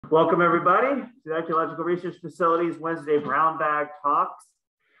Welcome everybody to the Archaeological Research Facility's Wednesday Brownbag Talks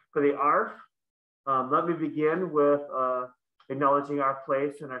for the ARF. Let me begin with acknowledging our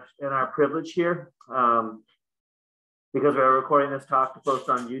place and our privilege here. Because we're recording this talk to post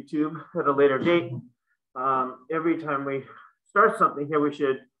on YouTube at a later date. Every time we start something here, we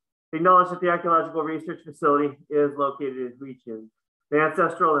should acknowledge that the Archaeological Research Facility is located in the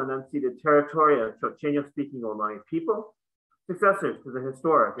ancestral and unceded territory of Chochenyo-speaking Ohlone people, successors to the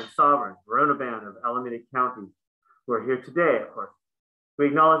historic and sovereign Verona Band of Alameda County, who are here today, of course. We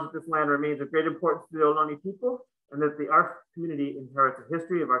acknowledge that this land remains of great importance to the Ohlone people and that the ARF community inherits a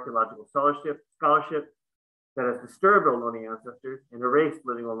history of archaeological scholarship that has disturbed Ohlone ancestors and erased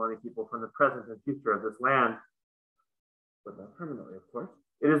living Ohlone people from the present and future of this land, but not permanently, of course.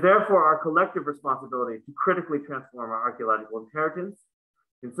 It is therefore our collective responsibility to critically transform our archaeological inheritance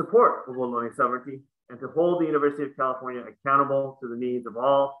in support of Ohlone sovereignty and to hold the University of California accountable to the needs of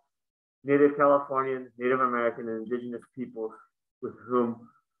all Native Californian, Native American, and Indigenous peoples with whom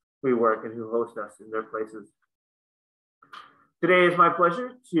we work and who host us in their places. Today is my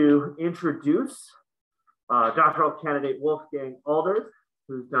pleasure to introduce doctoral candidate Wolfgang Alders,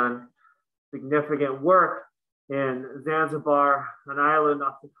 who's done significant work in Zanzibar, an island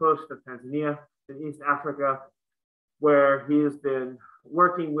off the coast of Tanzania in East Africa, where he has been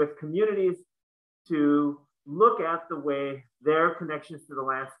working with communities to look at the way their connections to the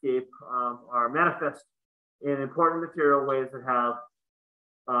landscape are manifest in important material ways that have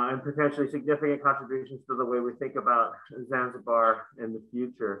and potentially significant contributions to the way we think about Zanzibar in the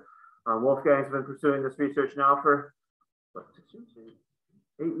future. Wolfgang's been pursuing this research now for what,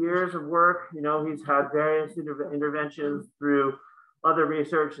 8 years of work. You know, he's had various interventions through other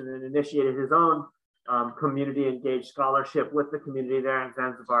research and then initiated his own community engaged scholarship with the community there in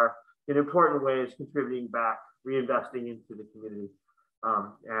Zanzibar in important ways, contributing back, reinvesting into the community.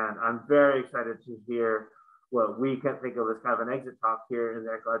 And I'm very excited to hear what we can think of as kind of an exit talk here in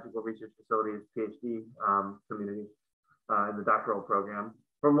the Archaeological Research Facility's PhD community in the doctoral program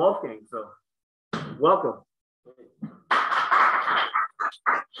from Wolfgang. So welcome.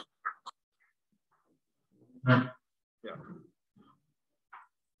 Yeah,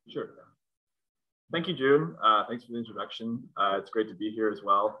 sure. Thank you, June. Thanks for the introduction. It's great to be here as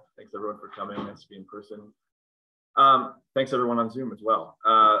well. Thanks everyone for coming. Nice to be in person. Thanks everyone on Zoom as well.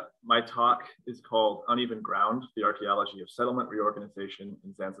 My talk is called Uneven Ground, the Archaeology of Settlement Reorganization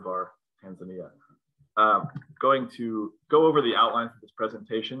in Zanzibar, Tanzania. Going to go over the outline for this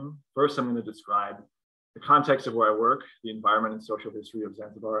presentation. First, I'm going to describe the context of where I work, the environment and social history of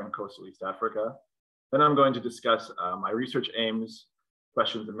Zanzibar and coastal East Africa. Then I'm going to discuss my research aims,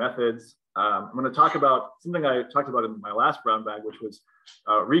 questions and methods. I'm going to talk about something I talked about in my last brown bag, which was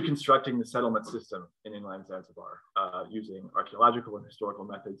reconstructing the settlement system in inland Zanzibar using archaeological and historical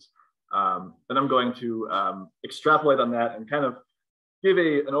methods. Then I'm going to extrapolate on that and kind of give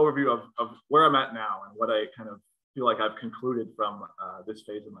an overview of where I'm at now and what I kind of feel like I've concluded from this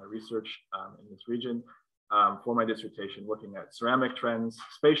phase of my research in this region for my dissertation, looking at ceramic trends,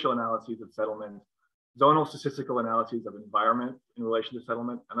 spatial analyses of settlement, zonal statistical analyses of environment in relation to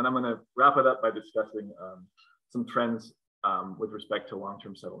settlement. And then I'm going to wrap it up by discussing some trends with respect to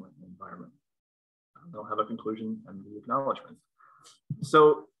long-term settlement and environment. I'll have a conclusion and the acknowledgements.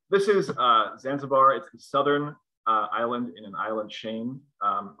 So this is Zanzibar. It's the southern island in an island chain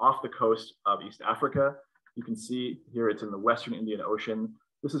off the coast of East Africa. You can see here it's in the Western Indian Ocean.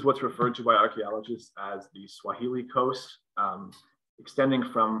 This is what's referred to by archaeologists as the Swahili coast, extending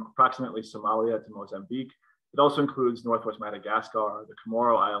from approximately Somalia to Mozambique. It also includes Northwest Madagascar, the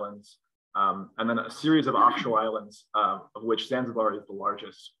Comoro Islands, and then a series of offshore islands, of which Zanzibar is the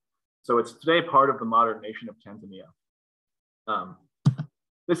largest. So it's today part of the modern nation of Tanzania.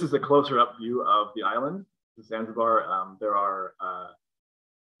 This is a closer up view of the island. Zanzibar, there are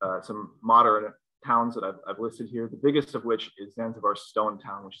some modern towns that I've listed here, the biggest of which is Zanzibar Stone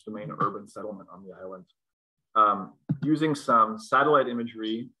Town, which is the main urban settlement on the island. Using some satellite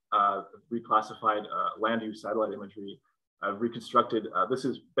imagery, reclassified land use satellite imagery, I've reconstructed, this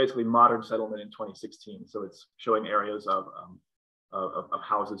is basically modern settlement in 2016. So it's showing areas of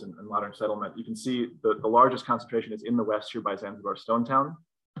houses and modern settlement. You can see the largest concentration is in the west here by Zanzibar Stone Town.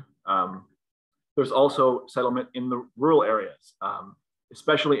 There's also settlement in the rural areas,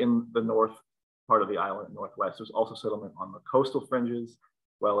 especially in the north part of the island, northwest. There's also settlement on the coastal fringes,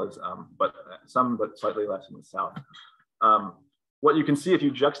 well as, but slightly less in the south. What you can see if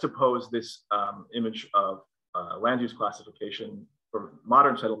you juxtapose this image of land use classification for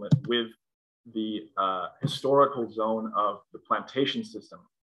modern settlement with the historical zone of the plantation system,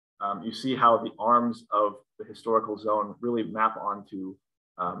 you see how the arms of the historical zone really map onto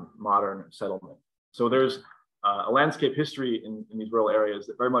modern settlement. So there's a landscape history in these rural areas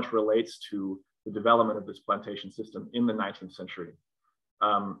that very much relates to the development of this plantation system in the 19th century.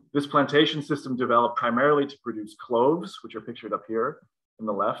 This plantation system developed primarily to produce cloves, which are pictured up here on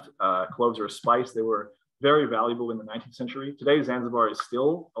the left. Cloves are a spice. They were very valuable in the 19th century. Today, Zanzibar is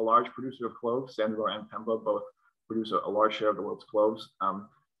still a large producer of cloves. Zanzibar and Pemba both produce a large share of the world's cloves.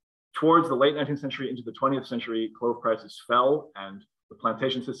 Towards the late 19th century into the 20th century, clove prices fell and the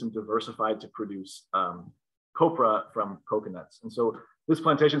plantation system diversified to produce copra from coconuts. And so this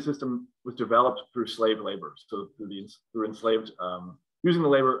plantation system was developed through slave labor. So through enslaved, using the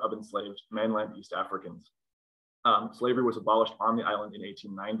labor of enslaved mainland East Africans. Slavery was abolished on the island in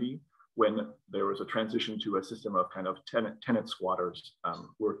 1890 when there was a transition to a system of kind of tenant squatters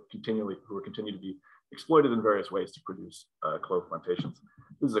who were continued to be exploited in various ways to produce clove plantations.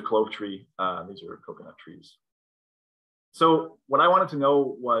 This is a clove tree. These are coconut trees. So what I wanted to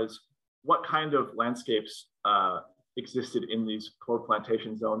know was what kind of landscapes existed in these clove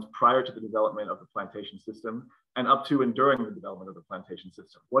plantation zones prior to the development of the plantation system and up to and during the development of the plantation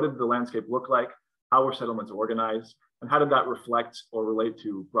system. What did the landscape look like? How were settlements organized? And how did that reflect or relate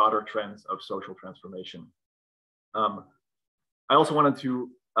to broader trends of social transformation? I also wanted to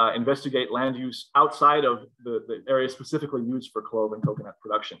investigate land use outside of the areas specifically used for clove and coconut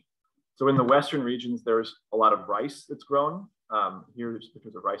production. So in the Western regions, there's a lot of rice that's grown. Here's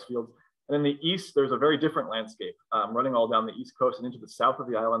pictures of rice fields. And in the East, there's a very different landscape running all down the East coast and into the south of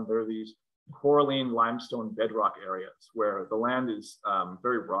the island. There are these coralline limestone bedrock areas where the land is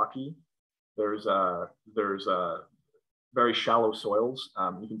very rocky. There's very shallow soils.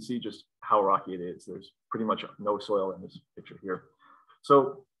 You can see just how rocky it is. There's pretty much no soil in this picture here.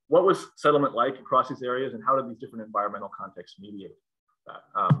 So what was settlement like across these areas and how did these different environmental contexts mediate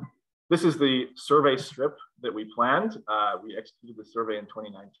that? This is the survey strip that we planned. We executed the survey in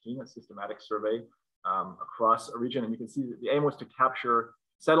 2019, a systematic survey across a region. And you can see that the aim was to capture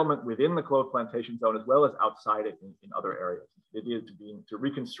settlement within the clove plantation zone as well as outside it in other areas. The idea to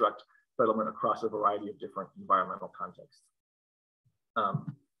reconstruct settlement across a variety of different environmental contexts.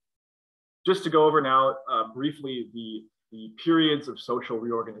 Just to go over now briefly the periods of social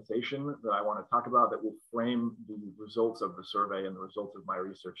reorganization that I want to talk about that will frame the results of the survey and the results of my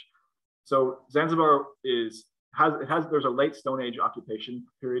research. So Zanzibar there's a late Stone Age occupation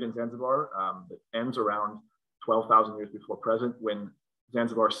period in Zanzibar that ends around 12,000 years before present when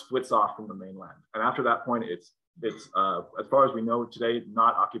Zanzibar splits off from the mainland. And after that point, it's as far as we know today,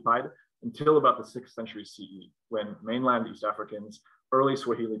 not occupied until about the 6th century CE, when mainland East Africans, early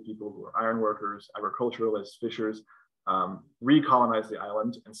Swahili people who were iron workers, agriculturalists, fishers, recolonize the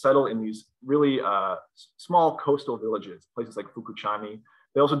island and settle in these really small coastal villages, places like Fukuchani.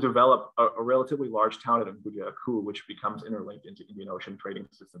 They also develop a relatively large town at Ngudiaku, which becomes interlinked into Indian Ocean trading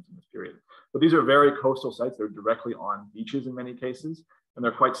systems in this period. But these are very coastal sites. They're directly on beaches in many cases, and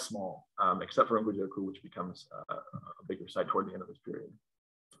they're quite small, except for Ngudiaku, which becomes a bigger site toward the end of this period.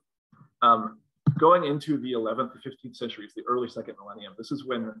 Going into the 11th to 15th centuries, the early second millennium, this is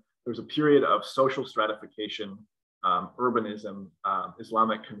when there's a period of social stratification, urbanism,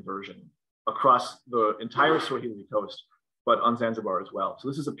 Islamic conversion across the entire Swahili coast, but on Zanzibar as well. So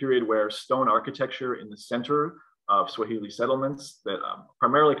this is a period where stone architecture in the center of Swahili settlements that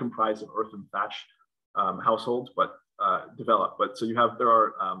primarily comprise of earth and thatch households, but develop. But so there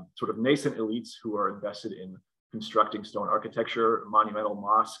are sort of nascent elites who are invested in constructing stone architecture, monumental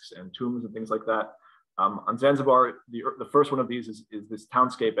mosques and tombs and things like that. On Zanzibar, the first one of these is this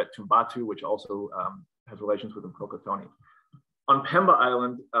townscape at Tumbatu, which also has relations with Mkokotoni. On Pemba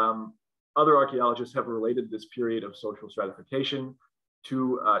Island, other archaeologists have related this period of social stratification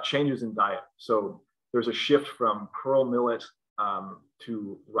to changes in diet. So there's a shift from pearl millet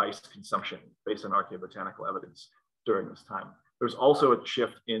to rice consumption based on archaeobotanical evidence during this time. There's also a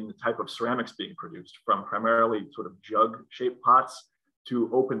shift in the type of ceramics being produced from primarily sort of jug-shaped pots to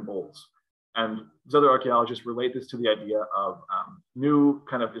open bowls. And these other archaeologists relate this to the idea of new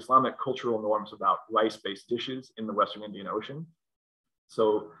kind of Islamic cultural norms about rice-based dishes in the Western Indian Ocean.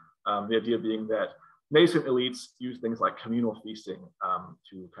 So the idea being that nascent elites use things like communal feasting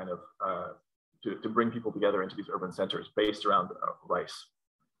to kind of to bring people together into these urban centers based around rice.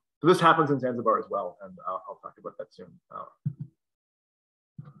 So this happens in Zanzibar as well, and I'll talk about that soon.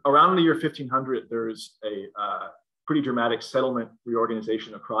 Around the year 1500, there's a pretty dramatic settlement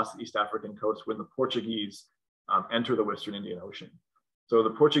reorganization across the East African coast when the Portuguese enter the Western Indian Ocean. So the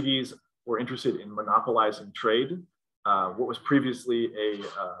Portuguese were interested in monopolizing trade. What was previously a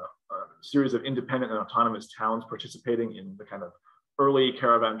series of independent and autonomous towns participating in the kind of early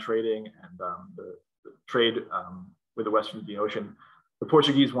caravan trading and the trade with the Western Indian Ocean The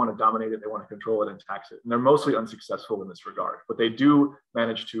Portuguese want to dominate it, they want to control it and tax it. And they're mostly unsuccessful in this regard, but they do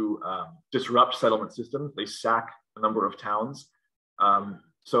manage to disrupt settlement systems. They sack a number of towns.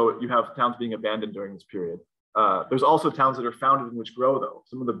 So you have towns being abandoned during this period. There's also towns that are founded and which grow though.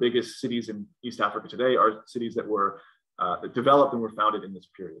 Some of the biggest cities in East Africa today are cities that were that developed and were founded in this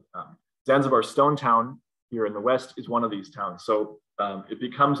period. Zanzibar Stone Town here in the West is one of these towns. So it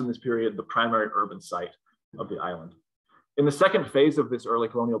becomes in this period the primary urban site of the island. In the second phase of this early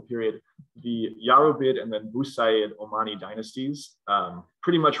colonial period, the Yarubid and then Busaid Omani dynasties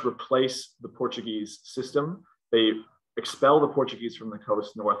pretty much replace the Portuguese system. They expel the Portuguese from the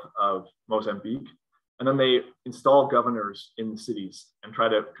coast north of Mozambique, and then they install governors in the cities and try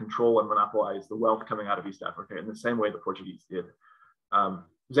to control and monopolize the wealth coming out of East Africa in the same way the Portuguese did.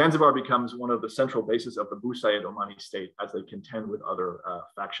 Zanzibar becomes one of the central bases of the Busaid Omani state as they contend with other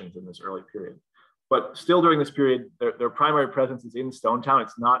factions in this early period. But still during this period, their primary presence is in Stone Town.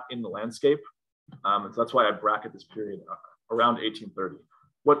 It's not in the landscape. And so that's why I bracket this period around 1830.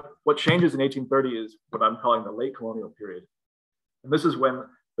 What changes in 1830 is what I'm calling the late colonial period. And this is when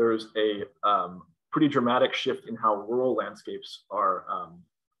there's a pretty dramatic shift in how rural landscapes are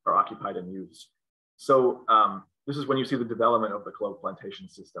occupied and used. So this is when you see the development of the clove plantation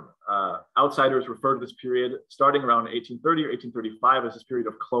system. Outsiders refer to this period starting around 1830 or 1835 as this period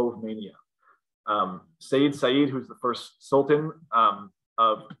of clove mania. Said, who's the first sultan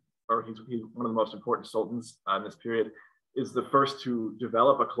he's one of the most important sultans in this period, is the first to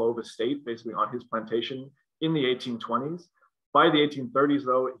develop a clove estate basically on his plantation in the 1820s. By the 1830s,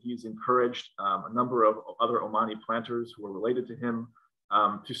 though, he's encouraged a number of other Omani planters who were related to him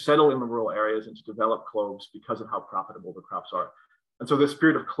to settle in the rural areas and to develop cloves because of how profitable the crops are. And so this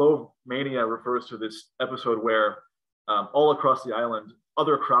period of clove mania refers to this episode where all across the island,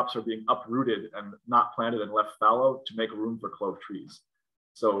 other crops are being uprooted and not planted and left fallow to make room for clove trees.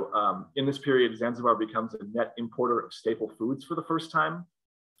 So in this period, Zanzibar becomes a net importer of staple foods for the first time.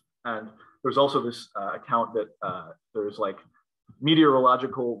 And there's also this account that there's like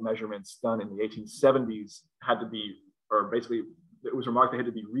meteorological measurements done in the 1870s had to be, or basically it was remarked they had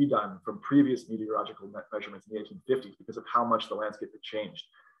to be redone from previous meteorological measurements in the 1850s because of how much the landscape had changed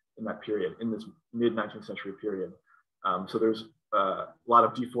in that period, in this mid-19th century period. So there's a lot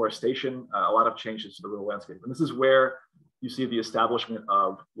of deforestation, a lot of changes to the rural landscape. And this is where you see the establishment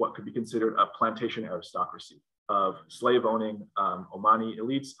of what could be considered a plantation aristocracy of slave-owning Omani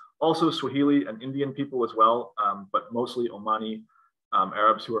elites, also Swahili and Indian people as well, but mostly Omani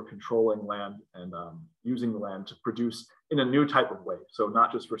Arabs who are controlling land and using the land to produce in a new type of way. So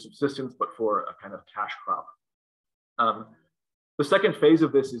not just for subsistence, but for a kind of cash crop. The second phase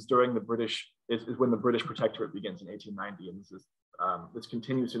of this is during the British, is when the British Protectorate begins in 1890, and this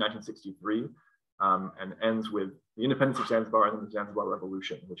continues to 1963 and ends with the independence of Zanzibar and then the Zanzibar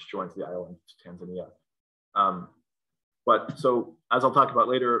Revolution, which joins the island to Tanzania. But so, as I'll talk about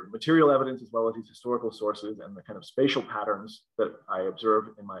later, material evidence as well as these historical sources and the kind of spatial patterns that I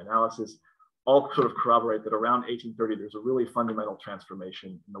observed in my analysis all sort of corroborate that around 1830, there's a really fundamental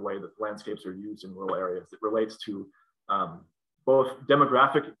transformation in the way that landscapes are used in rural areas that relates to both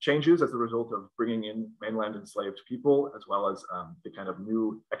demographic changes as a result of bringing in mainland enslaved people, as well as the kind of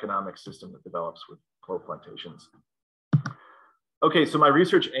new economic system that develops with clove plantations. Okay, so my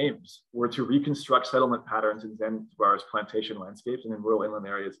research aims were to reconstruct settlement patterns in Zanzibar's plantation landscapes and in rural inland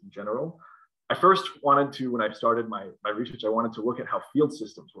areas in general. I first wanted to, when I started my research, I wanted to look at how field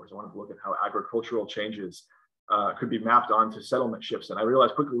systems work. I wanted to look at how agricultural changes could be mapped onto settlement shifts. And I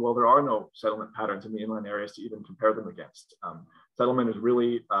realized quickly, well, there are no settlement patterns in the inland areas to even compare them against. Settlement has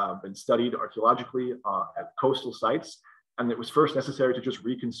really been studied archaeologically at coastal sites, and it was first necessary to just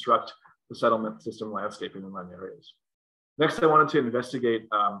reconstruct the settlement system landscape in inland areas. Next, I wanted to investigate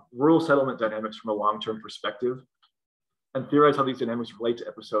rural settlement dynamics from a long-term perspective and theorize how these dynamics relate to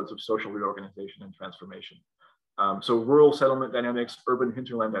episodes of social reorganization and transformation. So rural settlement dynamics, urban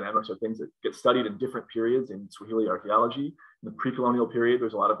hinterland dynamics are things that get studied in different periods in Swahili archaeology. In the pre-colonial period,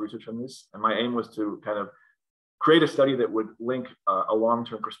 there's a lot of research on this. And my aim was to kind of create a study that would link a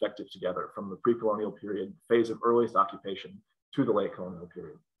long-term perspective together from the pre-colonial period, phase of earliest occupation, to the late colonial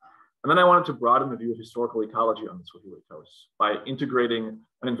period. And then I wanted to broaden the view of historical ecology on the Swahili coast by integrating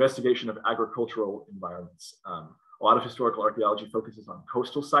an investigation of agricultural environments. A lot of historical archaeology focuses on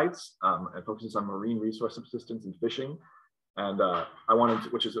coastal sites and focuses on marine resource subsistence and fishing. And I wanted to,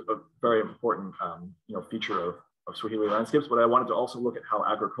 which is a very important feature of Swahili landscapes, but I wanted to also look at how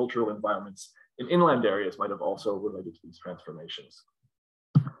agricultural environments in inland areas might have also related to these transformations.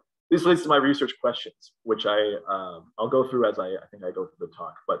 This leads to my research questions, which I'll go through as I think I go through the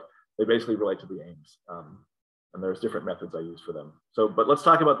talk, but they basically relate to the aims. And there's different methods I use for them. So, but let's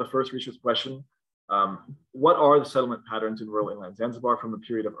talk about the first research question. What are the settlement patterns in rural inland Zanzibar from the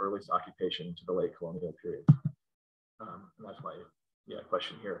period of earliest occupation to the late colonial period? And that's my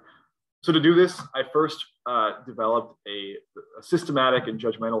question here. So to do this, I first developed a systematic and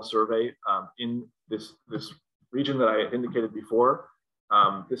judgmental survey in this region that I indicated before.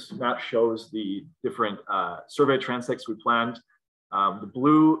 This map shows the different survey transects we planned. The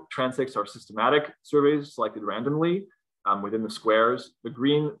blue transects are systematic surveys selected randomly within the squares. The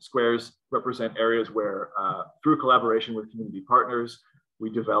green squares represent areas where, through collaboration with community partners, we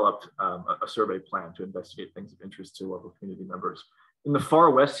developed a survey plan to investigate things of interest to local community members. In the far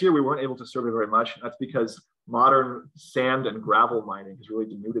west here, we weren't able to survey very much. That's because modern sand and gravel mining has really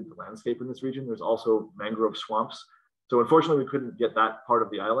denuded the landscape in this region. There's also mangrove swamps. So unfortunately, we couldn't get that part of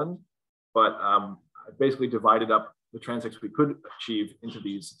the island, but I basically divided up the transects we could achieve into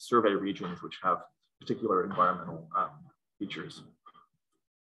these survey regions, which have particular environmental features.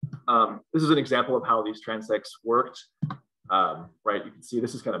 This is an example of how these transects worked. Right, you can see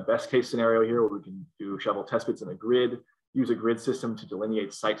this is kind of best case scenario here, where we can do shovel test pits in a grid, use a grid system to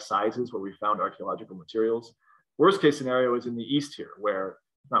delineate site sizes where we found archaeological materials. Worst case scenario is in the east here, where,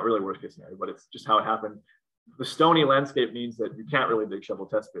 not really worst case scenario, but it's just how it happened. The stony landscape means that you can't really dig shovel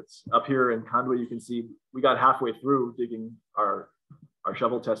test pits. Up here in Kandwe, you can see we got halfway through digging our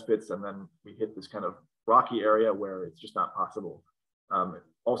shovel test pits, and then we hit this kind of rocky area where it's just not possible.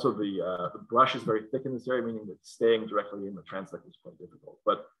 Also, the brush is very thick in this area, meaning that staying directly in the transect is quite difficult.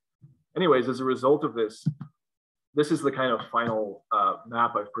 But anyways, as a result of this, this is the kind of final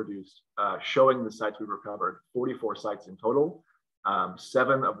map I've produced showing the sites we've recovered, 44 sites in total,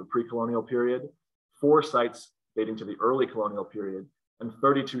 7 of the pre-colonial period, 4 sites dating to the early colonial period, and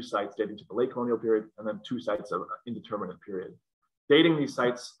 32 sites dating to the late colonial period, and then 2 sites of indeterminate period. Dating these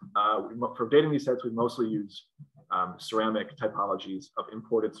sites, for dating these sites, we mostly use ceramic typologies of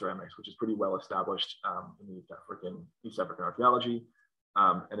imported ceramics, which is pretty well established in East African archaeology.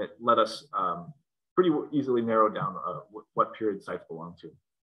 And it let us pretty easily narrow down what period sites belong to.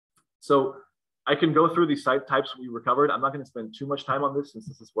 So I can go through these site types we recovered. I'm not going to spend too much time on this, since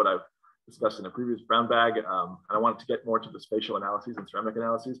this is what I've discussed in a previous brown bag. And I wanted to get more to the spatial analyses and ceramic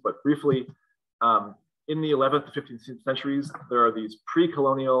analyses, but briefly, in the 11th to 15th centuries, there are these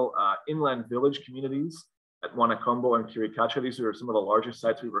pre-colonial inland village communities at Wanakombo and Kirikacha. These are some of the largest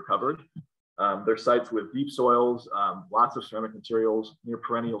sites we recovered. They're sites with deep soils, lots of ceramic materials near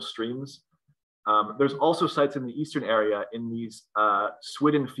perennial streams. There's also sites in the eastern area in these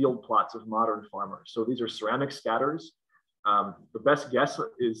swidden field plots of modern farmers. So these are ceramic scatters. The best guess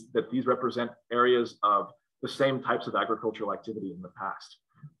is that these represent areas of the same types of agricultural activity in the past.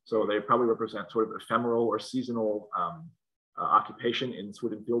 So they probably represent sort of ephemeral or seasonal occupation in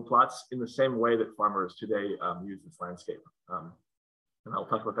swidden field plots in the same way that farmers today use this landscape. And I'll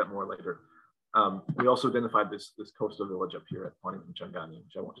talk about that more later. We also identified this coastal village up here at Changani,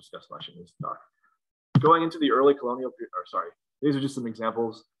 which I won't discuss much in this talk. Going into the early colonial period, or sorry, these are just some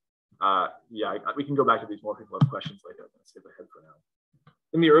examples. We can go back to these more if people have questions later. I'm going to skip ahead for now.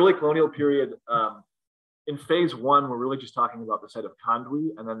 In the early colonial period, in phase 1, we're really just talking about the site of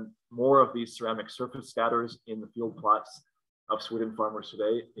Kandwe, and then more of these ceramic surface scatters in the field plots of swidden farmers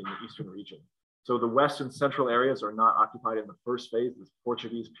today in the eastern region. So the west and central areas are not occupied in the first phase, this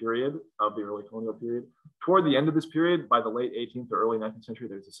Portuguese period of the early colonial period. Toward the end of this period, by the late 18th or early 19th century,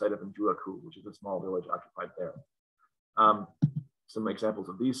 there's a site of Njuaku, which is a small village occupied there. Some examples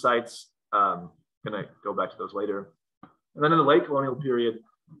of these sites, gonna go back to those later. And then in the late colonial period,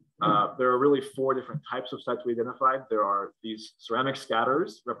 there are really 4 different types of sites we identified. There are these ceramic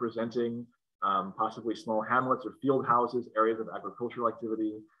scatters representing possibly small hamlets or field houses, areas of agricultural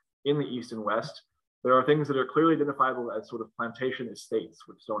activity in the east and west. There are things that are clearly identifiable as sort of plantation estates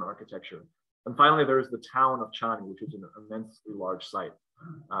with stone architecture. And finally, there's the town of Chani, which is an immensely large site.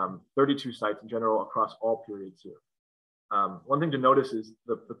 32 sites in general across all periods here. One thing to notice is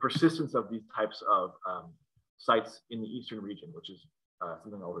the persistence of these types of sites in the eastern region, which is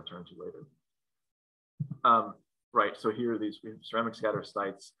something I'll return to later. Right, so here are these ceramic scatter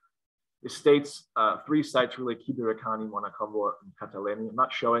sites. Estates, 3 sites really, Kibirakani, Wanakombo, and Kataleni. I'm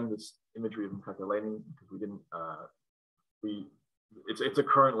not showing this imagery of Kataleni because we didn't, it's a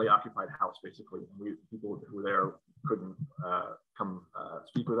currently occupied house basically. And people who were there couldn't come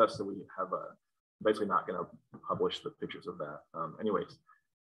speak with us, so we have basically not gonna publish the pictures of that. Anyways,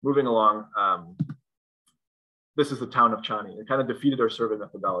 moving along, this is the town of Chani. It kind of defeated our survey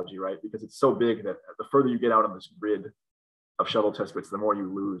methodology, right? Because it's so big that the further you get out on this grid of shovel test pits, the more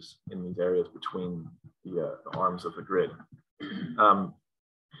you lose in these areas between the arms of the grid.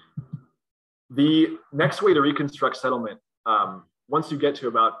 The next way to reconstruct settlement, once you get to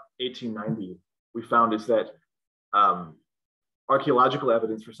about 1890, we found is that archaeological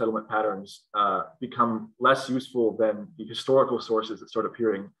evidence for settlement patterns become less useful than the historical sources that start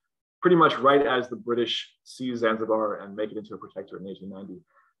appearing pretty much right as the British seize Zanzibar and make it into a protectorate in 1890.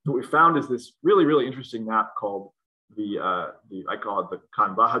 So what we found is this really, really interesting map called I call it the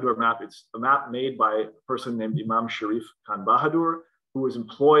Khan Bahadur map. It's a map made by a person named Imam Sharif Khan Bahadur, who was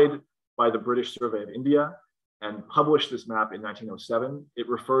employed by the British Survey of India and published this map in 1907. It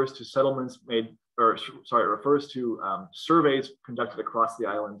refers to settlements made, it refers to surveys conducted across the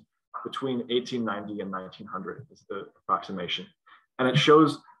island between 1890 and 1900 is the approximation. And it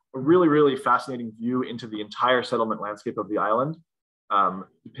shows a really, really fascinating view into the entire settlement landscape of the island,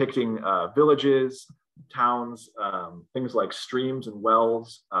 depicting villages, towns, things like streams and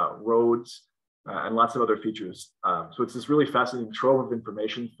wells, roads, and lots of other features. So it's this really fascinating trove of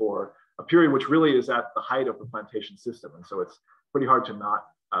information for a period which really is at the height of the plantation system. And so it's pretty hard to not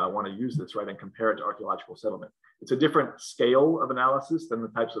want to use this, right, and compare it to archaeological settlement. It's a different scale of analysis than the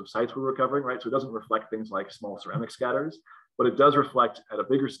types of sites we're recovering, right? So it doesn't reflect things like small ceramic scatters, but it does reflect at a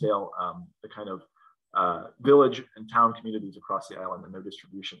bigger scale the kind of village and town communities across the island and their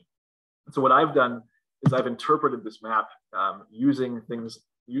distribution. And so what I've done is I've interpreted this map using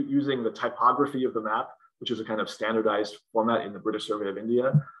the typography of the map, which is a kind of standardized format in the British Survey of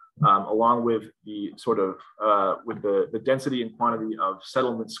India, along with the sort of with the density and quantity of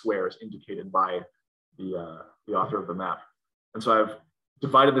settlement squares indicated by the author of the map. And so I've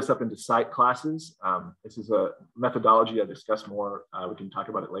divided this up into site classes. This is a methodology I discuss more. We can talk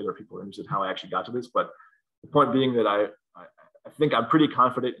about it later if people are interested in how I actually got to this. But the point being that I think I'm pretty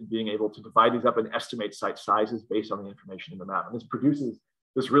confident in being able to divide these up and estimate site sizes based on the information in the map. And this produces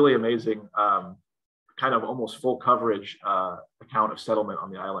this really amazing kind of almost full coverage account of settlement on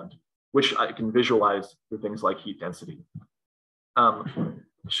the island, which I can visualize through things like heat density.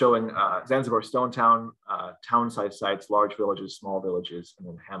 Showing Zanzibar Stone Town, town-sized sites, large villages, small villages, and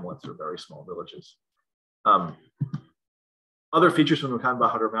then hamlets or very small villages. Other features from the Khan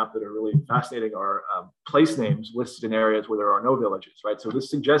Bahadur map that are really fascinating are place names listed in areas where there are no villages, right? So this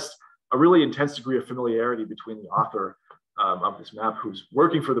suggests a really intense degree of familiarity between the author of this map, who's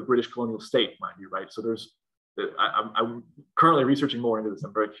working for the British colonial state, mind you, right? So I'm currently researching more into this.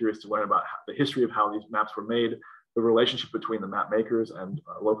 I'm very curious to learn about the history of how these maps were made, the relationship between the map makers and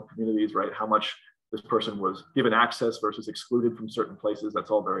local communities, right? How much this person was given access versus excluded from certain places.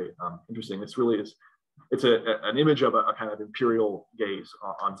 That's all very interesting. This really is, it's an image of a kind of imperial gaze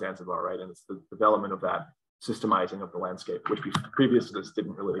on Zanzibar, right? And it's the development of that systemizing of the landscape, which previous to this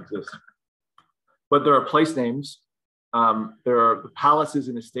didn't really exist. But there are place names. There are the palaces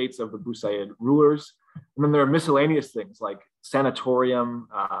and estates of the Busaid rulers. And then there are miscellaneous things like sanatorium,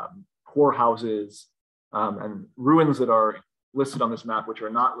 poorhouses, and ruins that are listed on this map, which are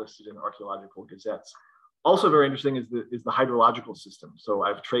not listed in archaeological gazettes. Also very interesting is the hydrological system. So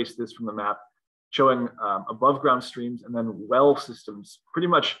I've traced this from the map, showing above ground streams and then well systems pretty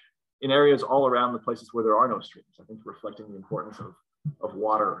much in areas all around the places where there are no streams. I think reflecting the importance of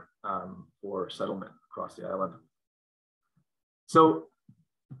water for settlement across the island. So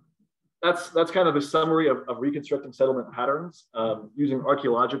that's kind of a summary of reconstructing settlement patterns using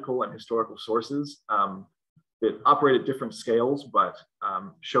archaeological and historical sources that operate at different scales, but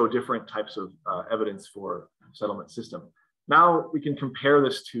show different types of evidence for settlement system. Now we can compare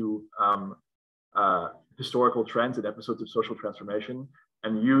this to historical trends and episodes of social transformation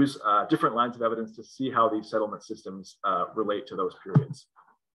and use different lines of evidence to see how these settlement systems relate to those periods.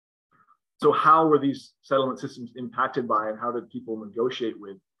 So how were these settlement systems impacted by, and how did people negotiate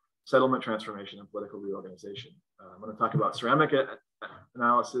with settlement transformation and political reorganization? I'm going to talk about ceramic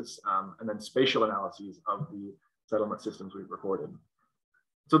analysis and then spatial analyses of the settlement systems we've recorded.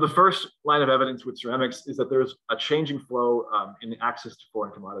 So the first line of evidence with ceramics is that there's a changing flow in the access to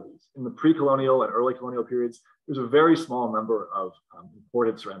foreign commodities. In the pre-colonial and early colonial periods, there's a very small number of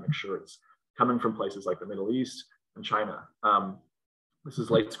imported ceramic sherds coming from places like the Middle East and China. This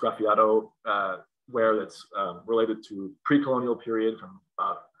is late Sgraffiato ware that's related to pre-colonial period from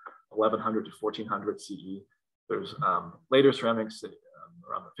about 1100 to 1400 CE. There's later ceramics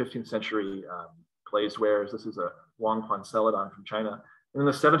around the 15th century, glazed wares. This is a Wangquan celadon from China. And in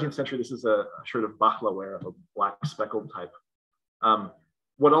the 17th century, this is a shirt of Bakhla ware of a black speckled type.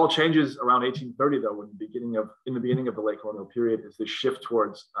 What all changes around 1830, though, in the beginning of the late colonial period, is the shift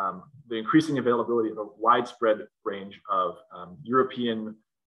towards the increasing availability of a widespread range of European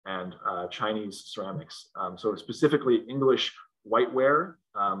and Chinese ceramics. So specifically English whiteware,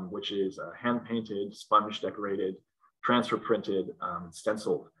 which is hand painted, sponge decorated, transfer printed,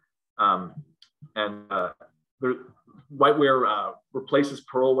 stenciled. Whiteware replaces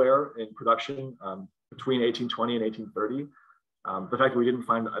pearlware in production between 1820 and 1830. The fact that we didn't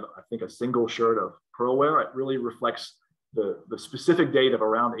find, I think, a single sherd of pearlware, it really reflects the specific date of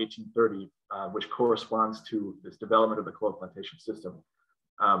around 1830, which corresponds to this development of the cloth plantation system.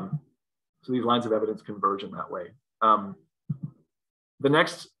 So these lines of evidence converge in that way. The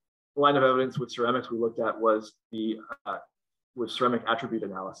next line of evidence with ceramics we looked at was ceramic attribute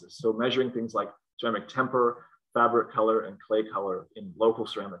analysis. So measuring things like ceramic temper, fabric color, and clay color in local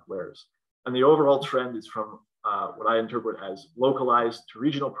ceramic layers. And the overall trend is from what I interpret as localized to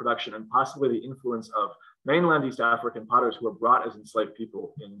regional production, and possibly the influence of mainland East African potters who were brought as enslaved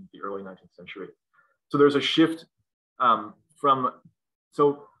people in the early 19th century. So there's a shift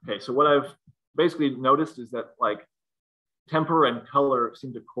so what I've basically noticed is that like temper and color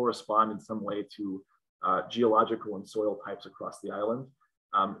seem to correspond in some way to geological and soil types across the island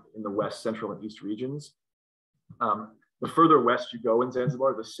in the west, central, and east regions. The further west you go in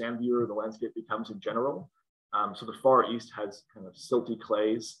Zanzibar, the sandier the landscape becomes in general. So the far east has kind of silty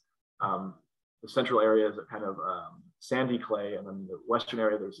clays. The central area is a kind of sandy clay, and then the western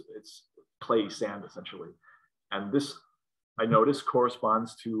area, it's clay sand essentially. And this, I noticed,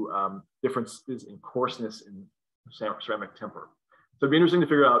 corresponds to differences in coarseness in ceramic temper. So it'd be interesting to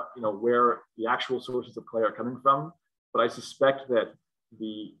figure out, where the actual sources of clay are coming from. But I suspect that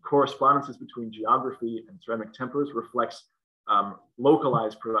the correspondences between geography and ceramic tempers reflects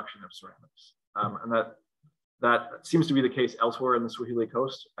localized production of ceramics, and that seems to be the case elsewhere in the Swahili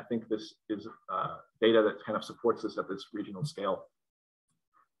coast. I think this is data that kind of supports this at this regional scale.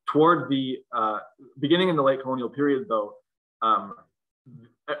 Toward the beginning in the late colonial period, though,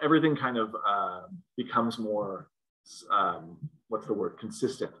 everything kind of becomes more,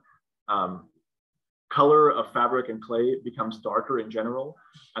 consistent. Color of fabric and clay becomes darker in general,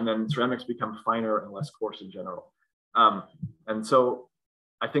 and then ceramics become finer and less coarse in general. And so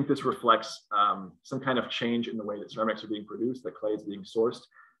I think this reflects some kind of change in the way that ceramics are being produced, that clay is being sourced,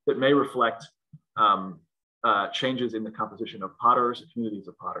 that may reflect changes in the composition of potters, communities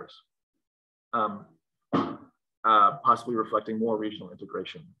of potters, possibly reflecting more regional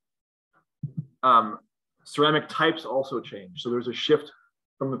integration. Ceramic types also change. So there's a shift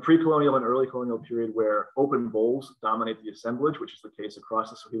from the pre-colonial and early colonial period where open bowls dominate the assemblage, which is the case across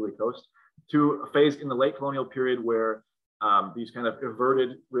the Swahili coast, to a phase in the late colonial period where these kind of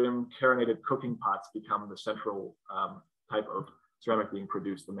everted rim carinated cooking pots become the central type of ceramic being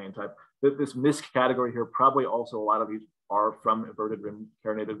produced, the main type. This MISC category here, probably also a lot of these are from everted rim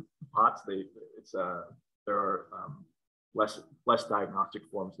carinated pots. There are less diagnostic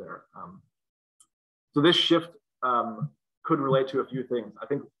forms there. So this shift could relate to a few things. I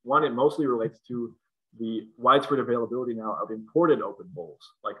think one, it mostly relates to the widespread availability now of imported open bowls,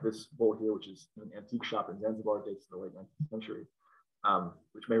 like this bowl here, which is an antique shop in Zanzibar, dates to the late 19th century,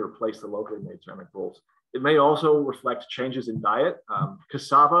 which may replace the locally made ceramic bowls. It may also reflect changes in diet.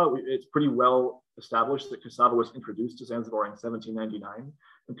 Cassava, it's pretty well established that cassava was introduced to Zanzibar in 1799,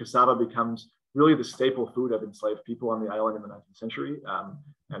 and cassava becomes really the staple food of enslaved people on the island in the 19th century,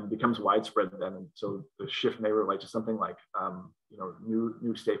 and becomes widespread then. And so the shift may relate to something like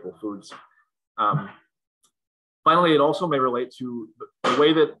new staple foods. Finally, it also may relate to the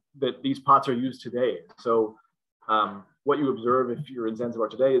way that these pots are used today. So what you observe if you're in Zanzibar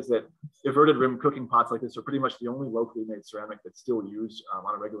today is that everted rim cooking pots like this are pretty much the only locally made ceramic that's still used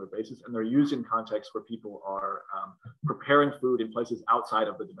on a regular basis. And they're used in contexts where people are preparing food in places outside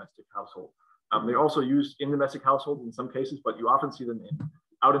of the domestic household. They're also used in domestic households in some cases, but you often see them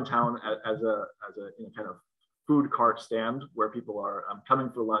out in town as a kind of food cart stand where people are coming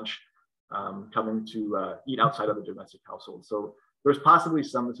for lunch, coming to eat outside of the domestic household. So there's possibly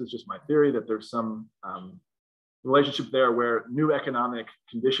this is just my theory, that there's some relationship there where new economic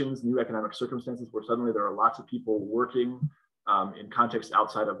conditions, new economic circumstances, where suddenly there are lots of people working in contexts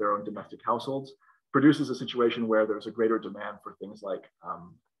outside of their own domestic households, produces a situation where there's a greater demand for things like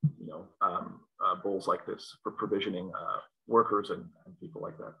bowls like this for provisioning workers and people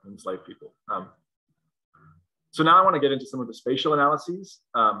like that, enslaved people. So now I want to get into some of the spatial analyses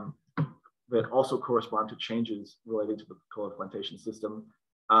that also correspond to changes relating to the colored plantation system.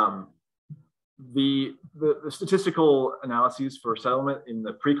 The statistical analyses for settlement in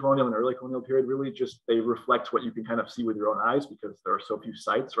the pre-colonial and early colonial period really they reflect what you can kind of see with your own eyes because there are so few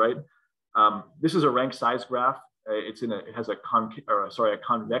sites, right? This is a rank size graph. It has a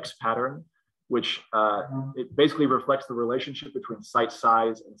convex pattern, which it basically reflects the relationship between site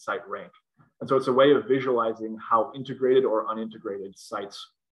size and site rank. And so it's a way of visualizing how integrated or unintegrated sites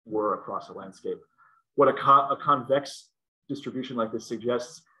were across the landscape. What a convex distribution like this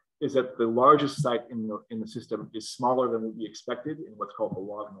suggests is that the largest site in the system is smaller than would be expected in what's called the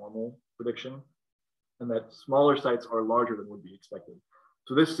log normal prediction, and that smaller sites are larger than would be expected.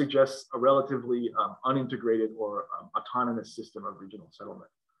 So this suggests a relatively unintegrated or autonomous system of regional settlement.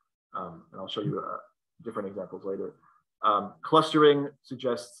 And I'll show you different examples later. Clustering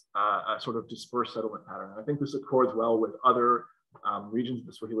suggests a sort of dispersed settlement pattern. I think this accords well with other regions of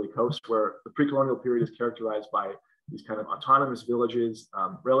the Swahili coast, where the pre-colonial period is characterized by these kind of autonomous villages,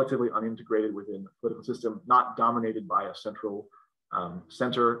 relatively unintegrated within the political system, not dominated by a central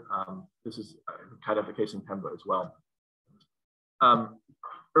center. This is kind of the case in Pemba as well.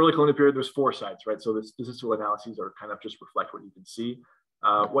 Early colonial period, there's 4 sites, right? So this statistical analyses are kind of just reflect what you can see.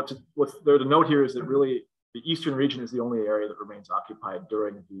 What's there to note here is that really the eastern region is the only area that remains occupied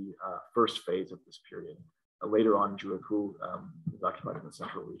during the first phase of this period. Later on, Juaku is occupied in the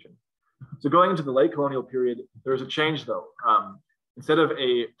central region. So going into the late colonial period, there's a change though. Instead of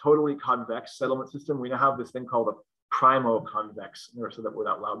a totally convex settlement system, we now have this thing called a primo-convex. I've never said that word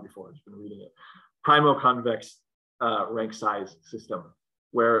out loud before, I've just been reading it. Primo-convex rank size system,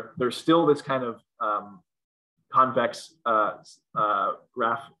 where there's still this kind of convex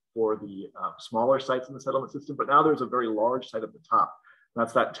graph for the smaller sites in the settlement system, but now there's a very large site at the top.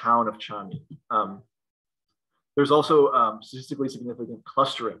 That's that town of Chami. There's also statistically significant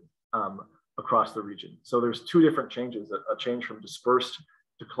clustering across the region. So there's 2 different changes, a change from dispersed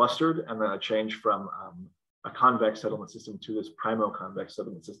to clustered, and then a change from a convex settlement system to this primo-convex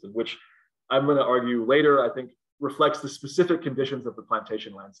settlement system, which I'm going to argue later, I think reflects the specific conditions of the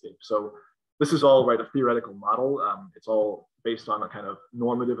plantation landscape. So this is all, right, a theoretical model. It's all based on a kind of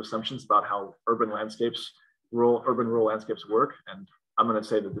normative assumptions about how urban rural landscapes work. And I'm going to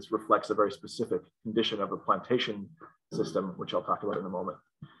say that this reflects a very specific condition of the plantation system, which I'll talk about in a moment.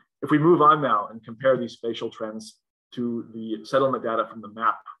 If we move on now and compare these spatial trends to the settlement data from the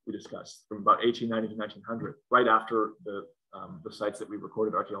map we discussed from about 1890 to 1900, right after the sites that we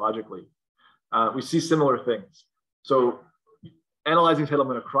recorded archaeologically, we see similar things. So analyzing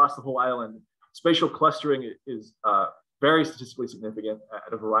settlement across the whole island, spatial clustering is very statistically significant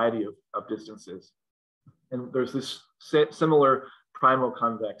at a variety of distances. And there's this similar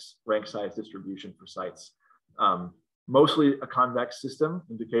primo-convex rank size distribution for sites. Mostly a convex system,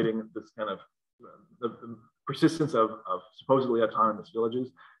 indicating this kind of the persistence of supposedly autonomous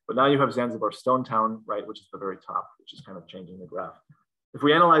villages. But now you have Zanzibar Stone Town, right, which is the very top, which is kind of changing the graph. If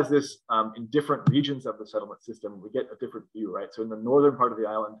we analyze this in different regions of the settlement system, we get a different view, right? So in the northern part of the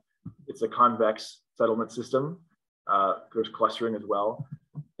island, it's a convex settlement system. There's clustering as well.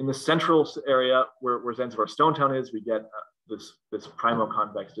 In the central area where Zanzibar Stone Town is, we get this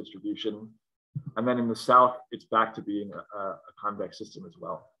primo-convex distribution. And then in the south, it's back to being a convex system as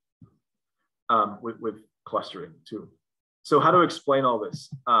well, with clustering too. So how to explain all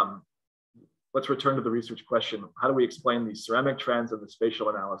this? Let's return to the research question. How do we explain these ceramic trends and the spatial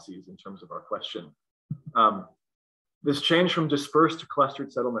analyses in terms of our question? This change from dispersed to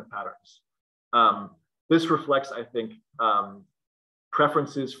clustered settlement patterns. This reflects, I think,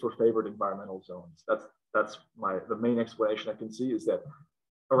 preferences for favored environmental zones. That's the main explanation I can see is that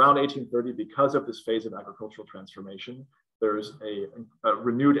around 1830, because of this phase of agricultural transformation, there's a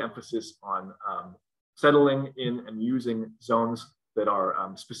renewed emphasis on settling in and using zones that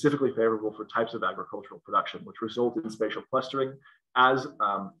are specifically favorable for types of agricultural production, which result in spatial clustering as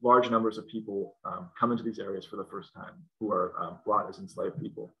large numbers of people come into these areas for the first time who are brought as enslaved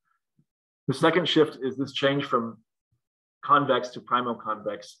people. The second shift is this change from convex to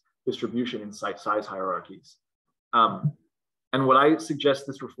primo-convex distribution in site size hierarchies. And what I suggest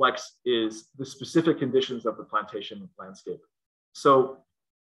this reflects is the specific conditions of the plantation landscape. So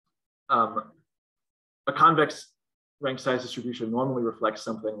a convex rank size distribution normally reflects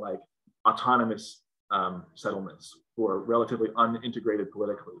something like autonomous settlements who are relatively unintegrated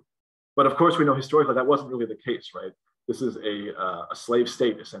politically. But of course, we know historically that wasn't really the case, right? This is a slave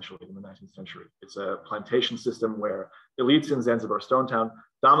state, essentially, in the 19th century. It's a plantation system where elites in Zanzibar Stone Town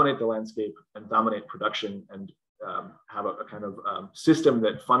dominate the landscape and dominate production and have a kind of system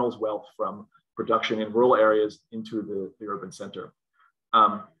that funnels wealth from production in rural areas into the urban center.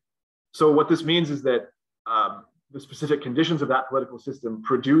 So what this means is that the specific conditions of that political system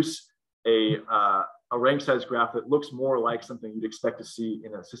produce a rank size graph that looks more like something you'd expect to see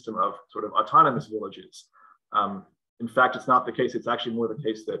in a system of sort of autonomous villages. In fact, it's not the case. It's actually more the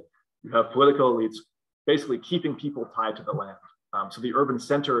case that you have political elites basically keeping people tied to the land. So the urban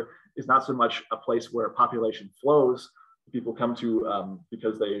center is not so much a place where population flows, people come to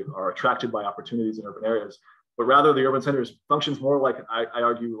because they are attracted by opportunities in urban areas, but rather the urban center functions more like, I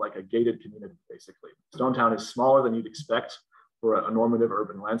argue, like a gated community, basically. Stone Town is smaller than you'd expect. for a normative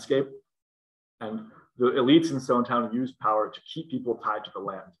urban landscape. And the elites in Stone Town used power to keep people tied to the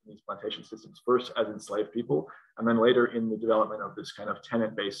land in these plantation systems, first as enslaved people, and then later in the development of this kind of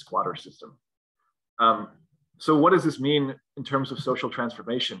tenant-based squatter system. So what does this mean in terms of social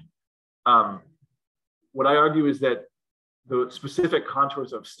transformation? What I argue is that the specific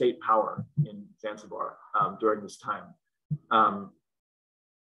contours of state power in Zanzibar during this time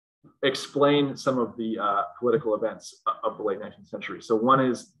explain some of the political events of the late 19th century. So one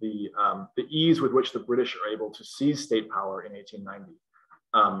is the ease with which the British are able to seize state power in 1890.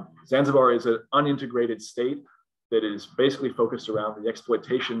 Zanzibar is an unintegrated state that is basically focused around the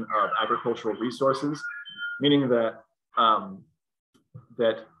exploitation of agricultural resources, meaning that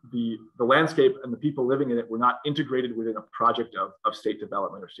the landscape and the people living in it were not integrated within a project of state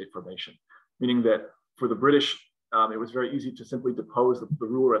development or state formation, meaning that for the British, it was very easy to simply depose the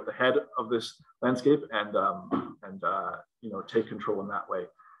ruler at the head of this landscape and take control in that way.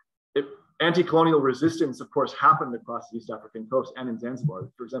 Anti-colonial resistance, of course, happened across the East African coast and in Zanzibar.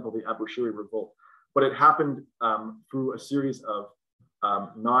 For example, the Abushiri revolt, but it happened through a series of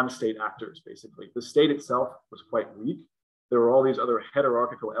non-state actors. Basically, the state itself was quite weak. There were all these other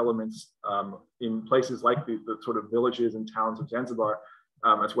hierarchical elements in places like the sort of villages and towns of Zanzibar,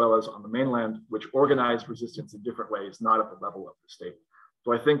 as well as on the mainland, which organized resistance in different ways, not at the level of the state.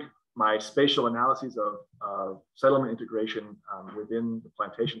 So I think my spatial analyses of settlement integration within the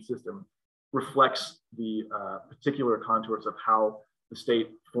plantation system reflects the particular contours of how the state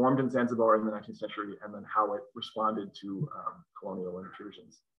formed in Zanzibar in the 19th century, and then how it responded to colonial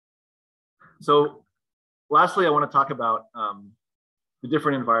intrusions. So lastly, I want to talk about the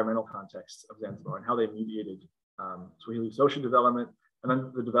different environmental contexts of Zanzibar and how they mediated Swahili social development and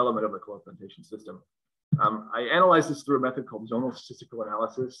then the development of the closed plantation system. I analyzed this through a method called zonal statistical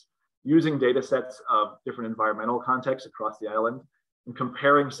analysis, using data sets of different environmental contexts across the island and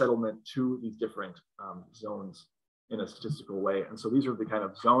comparing settlement to these different zones in a statistical way. And so these are the kind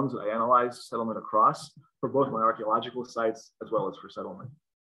of zones that I analyzed settlement across for both my archaeological sites as well as for settlement.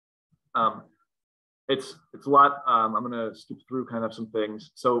 It's a lot. I'm going to skip through kind of some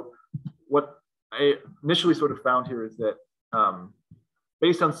things. So what I initially sort of found here is that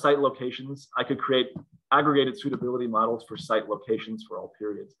based on site locations, I could create aggregated suitability models for site locations for all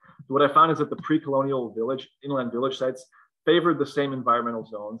periods. So what I found is that the pre-colonial inland village sites favored the same environmental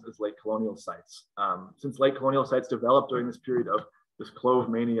zones as late colonial sites. Since late colonial sites developed during this period of this clove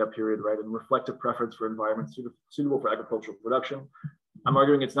mania period, right, and reflect a preference for environments suitable for agricultural production, I'm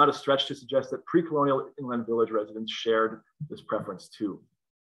arguing it's not a stretch to suggest that pre-colonial inland village residents shared this preference too.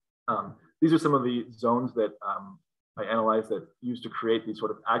 These are some of the zones that I analyzed that used to create these sort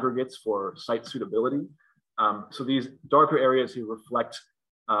of aggregates for site suitability. So these darker areas here reflect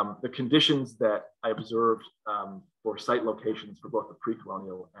the conditions that I observed for site locations for both the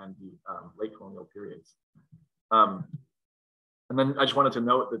pre-colonial and the late colonial periods. And then I just wanted to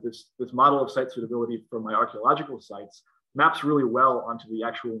note that this model of site suitability for my archaeological sites maps really well onto the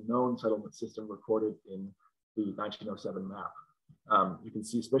actual known settlement system recorded in the 1907 map. You can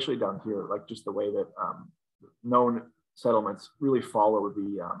see, especially down here, like just the way that known settlements really follow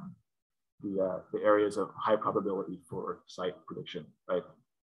the areas of high probability for site prediction, right?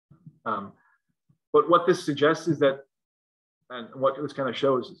 But what this suggests is that, and what this kind of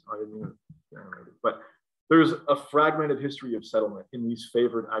shows is, I didn't even animate it, but there's a fragmented history of settlement in these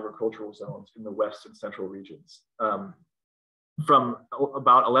favored agricultural zones in the west and central regions. From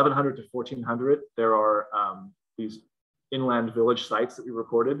about 1100 to 1400, there are these inland village sites that we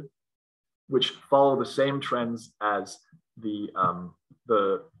recorded, which follow the same trends as the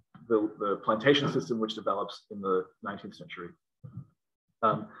plantation system, which develops in the 19th century.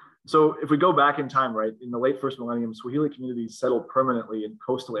 So if we go back in time, right, in the late first millennium, Swahili communities settled permanently in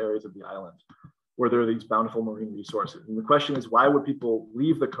coastal areas of the island, where there are these bountiful marine resources. And the question is, why would people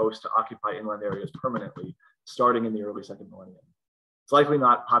leave the coast to occupy inland areas permanently, starting in the early second millennium? It's likely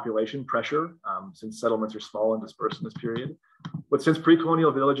not population pressure, since settlements are small and dispersed in this period. But since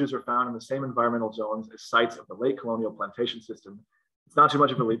pre-colonial villages are found in the same environmental zones as sites of the late colonial plantation system, it's not too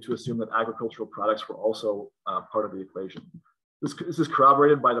much of a leap to assume that agricultural products were also part of the equation. This is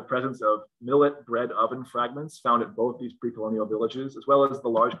corroborated by the presence of millet bread oven fragments found at both these pre-colonial villages, as well as the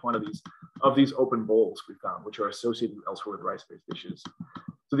large quantities of these open bowls we found, which are associated elsewhere with rice-based dishes.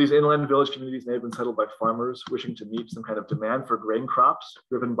 So these inland village communities may have been settled by farmers wishing to meet some kind of demand for grain crops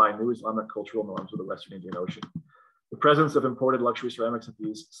driven by new Islamic cultural norms of the Western Indian Ocean. The presence of imported luxury ceramics at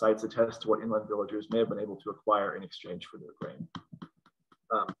these sites attests to what inland villagers may have been able to acquire in exchange for their grain.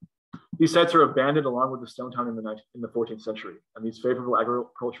 These sites are abandoned along with the stone town in the 14th century, and these favorable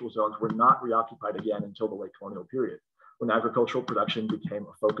agricultural zones were not reoccupied again until the late colonial period. when agricultural production became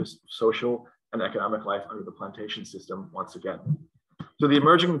a focus of social and economic life under the plantation system once again. So the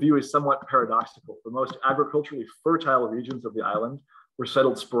emerging view is somewhat paradoxical. The most agriculturally fertile regions of the island were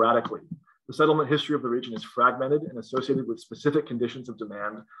settled sporadically. The settlement history of the region is fragmented and associated with specific conditions of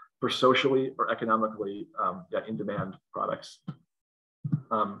demand for socially or economically in-demand products.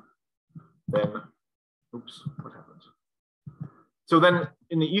 So then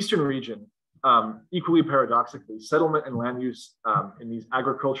in the eastern region, equally paradoxically, settlement and land use in these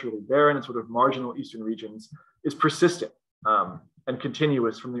agriculturally barren and sort of marginal eastern regions is persistent and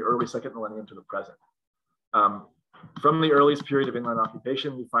continuous from the early second millennium to the present. From the earliest period of inland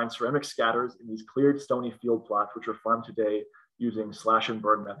occupation, we find ceramic scatters in these cleared stony field plots, which are farmed today using slash and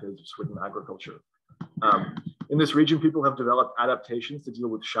burn methods of swidden agriculture. In this region, people have developed adaptations to deal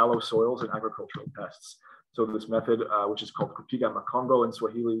with shallow soils and agricultural pests. So this method, which is called kupiga makongo in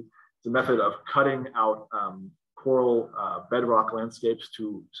Swahili, is a method of cutting out coral bedrock landscapes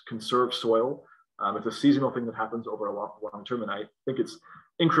to conserve soil. It's a seasonal thing that happens over a long term, and I think it's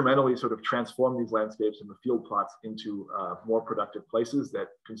incrementally sort of transform these landscapes and the field plots into more productive places that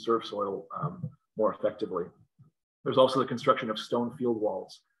conserve soil more effectively. There's also the construction of stone field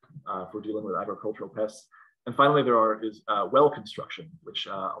walls for dealing with agricultural pests. And finally, there is well construction, which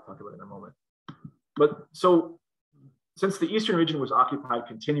I'll talk about in a moment. But so since the eastern region was occupied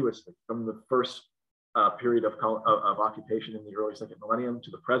continuously from the first period of occupation in the early second millennium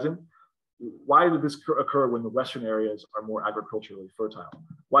to the present, why did this occur when the western areas are more agriculturally fertile?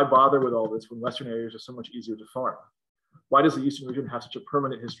 Why bother with all this when western areas are so much easier to farm? Why does the eastern region have such a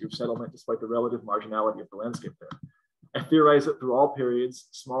permanent history of settlement despite the relative marginality of the landscape there? I theorize that through all periods,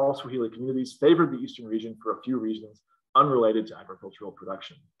 small Swahili communities favored the eastern region for a few reasons unrelated to agricultural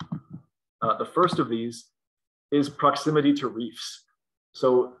production. The first of these is proximity to reefs.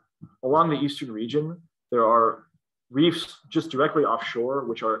 So along the eastern region, there are reefs just directly offshore,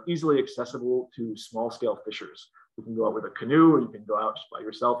 which are easily accessible to small-scale fishers. You can go out with a canoe, or you can go out just by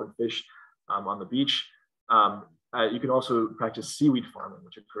yourself and fish on the beach. You can also practice seaweed farming,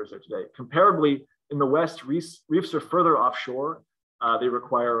 which occurs there today. Comparably, in the West, reefs are further offshore. They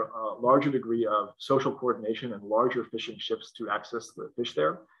require a larger degree of social coordination and larger fishing ships to access the fish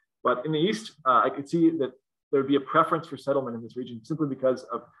there. But in the East, I could see that there'd be a preference for settlement in this region simply because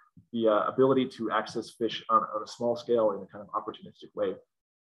of the ability to access fish on a small scale in a kind of opportunistic way.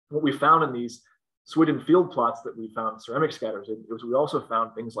 What we found in these swidden field plots that we found ceramic scatters in, we also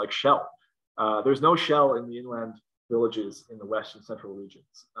found things like shell. There's no shell in the inland villages in the West and Central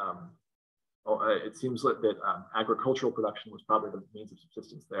regions. It seems that agricultural production was probably the means of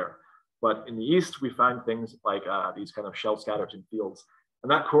subsistence there. But in the East, we find things like these kind of shell scatters in fields. And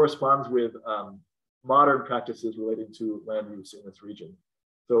that corresponds with modern practices relating to land use in this region.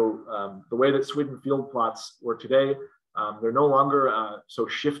 So the way that swidden field plots work today, they're no longer so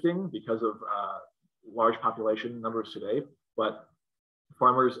shifting because of large population numbers today, but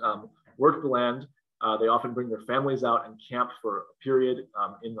farmers work the land. They often bring their families out and camp for a period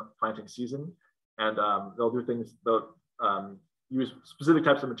in the planting season. And they'll do things, they'll use specific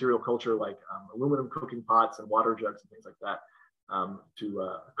types of material culture like aluminum cooking pots and water jugs and things like that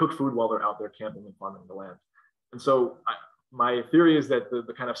to cook food while they're out there camping and farming the land. And so my theory is that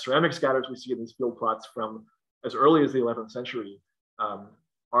the kind of ceramic scatters we see in these field plots from as early as the 11th century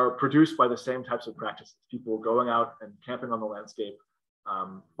are produced by the same types of practices, people going out and camping on the landscape,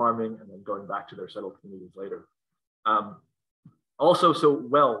 farming, and then going back to their settled communities later. Also, so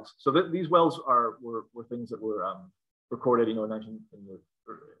wells. So these wells were things that were recorded, in the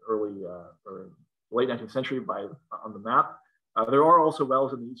early or late 19th century on the map. There are also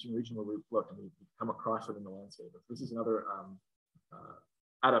wells in the eastern region where we look and we come across it in the landscape. This is another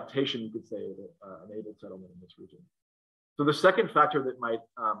adaptation, you could say, that enabled settlement in this region. So the second factor that might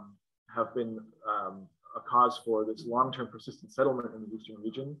have been a cause for this long-term persistent settlement in the eastern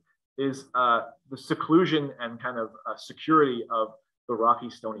region is the seclusion and kind of security of the rocky,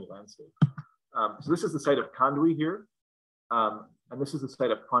 stony landscape. So this is the site of Kandwi here, and this is the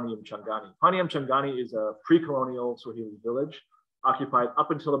site of Pwani Mchangani. Pwani Mchangani is a pre-colonial Swahili village occupied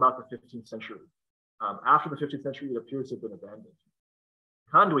up until about the 15th century. After the 15th century, it appears to have been abandoned.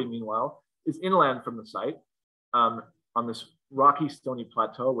 Kandwi, meanwhile, is inland from the site on this rocky, stony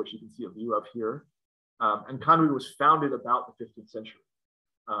plateau, which you can see a view of here. And Kandwi was founded about the 15th century,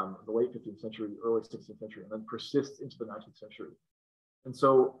 the late 15th century, early 16th century, and then persists into the 19th century. And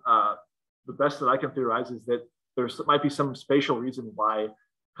so the best that I can theorize is that there might be some spatial reason why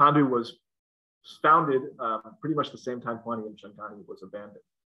Kandwi was founded pretty much the same time Pwani Mchangani was abandoned.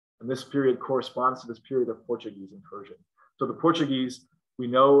 And this period corresponds to this period of Portuguese incursion. So the Portuguese, we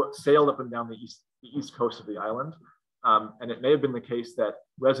know, sailed up and down the east coast of the island. And it may have been the case that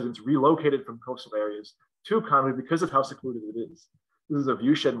residents relocated from coastal areas to economy because of how secluded it is. This is a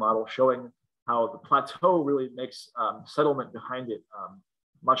viewshed model showing how the plateau really makes settlement behind it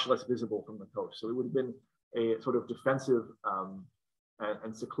much less visible from the coast. So it would have been a sort of defensive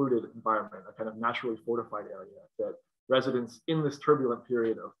and secluded environment, a kind of naturally fortified area that residents in this turbulent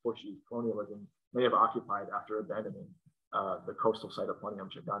period of Portuguese colonialism may have occupied after abandoning the coastal site of Plantation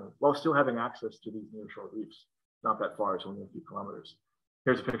Chagani, while still having access to these nearshore reefs. Not that far, it's only a few kilometers.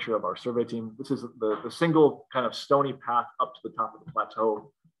 Here's a picture of our survey team. This is the single kind of stony path up to the top of the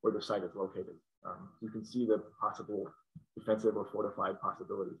plateau where the site is located. You can see the possible defensive or fortified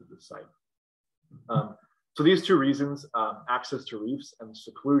possibilities of this site. So these two reasons, access to reefs and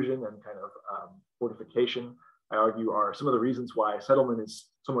seclusion and kind of fortification, I argue are some of the reasons why settlement is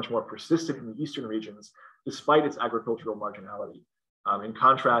so much more persistent in the eastern regions, despite its agricultural marginality. In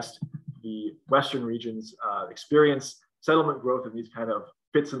contrast, the western regions experience settlement growth in these kind of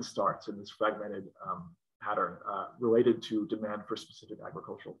fits and starts in this fragmented pattern related to demand for specific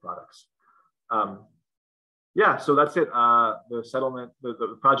agricultural products. Yeah, so that's it. The settlement,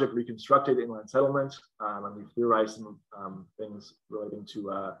 the project reconstructed inland settlement, and we theorized some things relating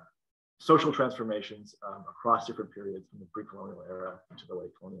to social transformations across different periods from the pre-colonial era to the late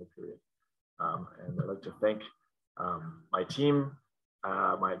colonial period. And I'd like to thank my team,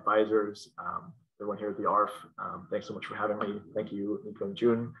 my advisors, everyone here at the ARF. Thanks so much for having me. Thank you, Nico and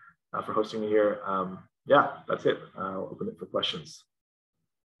June, for hosting me here. Yeah, that's it. I'll open it for questions.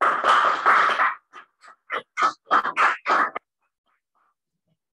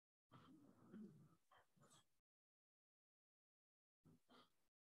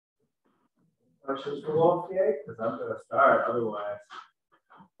 Questions for Wolfgang? Because I'm going to start. Otherwise,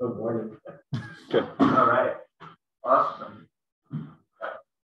 good morning. Good. All right. Awesome.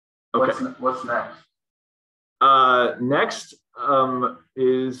 Okay. What's next? Next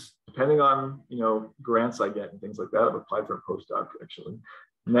is, depending on grants I get and things like that, I've applied for a postdoc actually.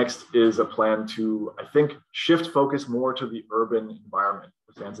 Next is a plan to, I think, shift focus more to the urban environment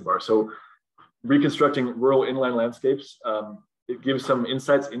of Zanzibar. So reconstructing rural inland landscapes, it gives some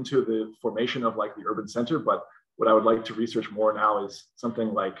insights into the formation of like the urban center, but what I would like to research more now is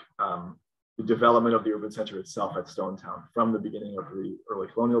something like the development of the urban center itself at Stone Town from the beginning of the early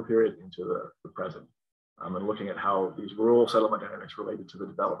colonial period into the present, and looking at how these rural settlement dynamics related to the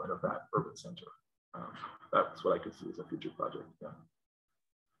development of that urban center. That's what I could see as a future project. Yeah.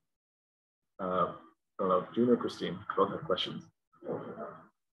 I don't know, June or Christine, both have questions.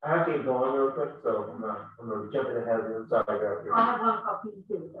 I have to get going real quick, so I'm gonna be jumping ahead of you. Sorry, I have one copy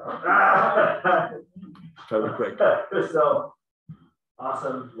too. Try to be quick. So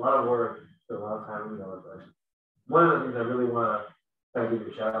awesome, a lot of work, a lot of time. But one of the things I really want to kind of give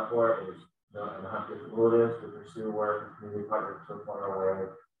you a shout out for is, and how difficult it is to pursue work and community partners to the point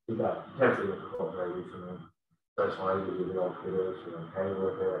where we got intensely difficult very recently. So I just want to give you the old kudos, hang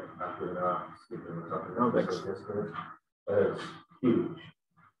with it, not giving up, speaking with something that's so distant, but it's huge.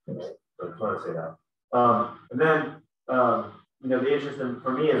 Right? So I just want to say that. And then, the interest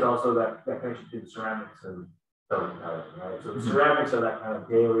for me is also that connection to the ceramics and stone cutting, right? So the ceramics are that kind of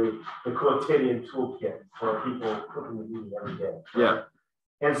daily, the quotidian toolkit for people cooking and eating every day. Right? Yeah.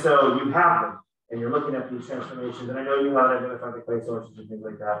 And so you have them, and you're looking at these transformations. And I know you haven't identified the clay sources and things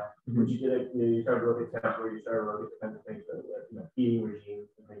like that, but you did it. You started to look at temporary, you started to look at the kinds of things that heating regimes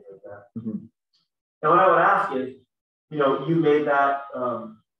and things like that. And what I would ask is, you made that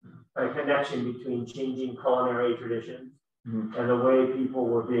a connection between changing culinary traditions and the way people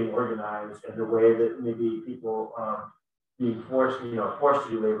were being organized, and the way that maybe people being forced to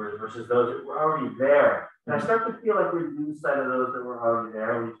do labor versus those that were already there. And I start to feel like we lose sight of those that were already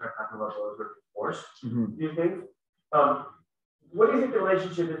there when you start talking about those that were forced to do things. What do you think the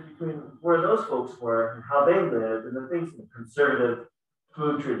relationship is between where those folks were and how they lived, and the things in conservative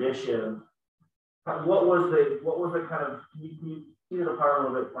food tradition? What was the kind of, you tease it apart a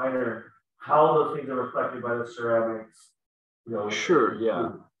little bit finer, how those things are reflected by the ceramics? Sure,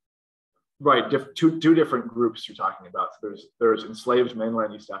 yeah. Right, two different groups you're talking about. So there's enslaved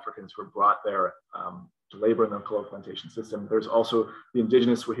mainland East Africans who were brought there to labor in the colonial plantation system. There's also the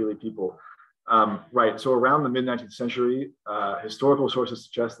indigenous Swahili people. Right, so around the mid-19th century, historical sources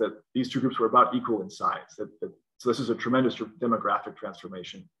suggest that these two groups were about equal in size. So this is a tremendous demographic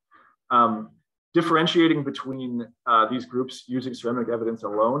transformation. Differentiating between these groups using ceramic evidence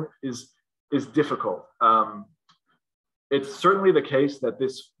alone is difficult. It's certainly the case that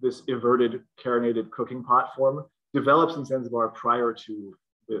this inverted carinated cooking pot form develops in Zanzibar prior to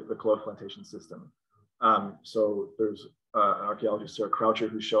the colonial plantation system. So there's an archaeologist, Sarah Croucher,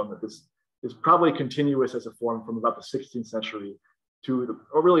 who's shown that is probably continuous as a form from about the 16th century to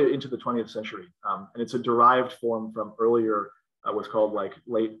or really into the 20th century. And it's a derived form from earlier, what's called like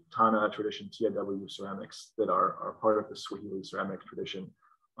late Tana tradition TIW ceramics that are part of the Swahili ceramic tradition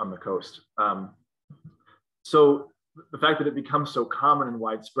on the coast. So the fact that it becomes so common and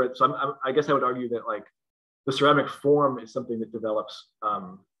widespread, so I guess I would argue that like the ceramic form is something that develops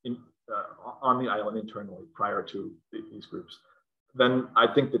on the island internally prior to these groups. Then I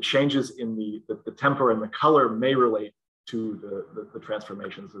think the changes in the temper and the color may relate to the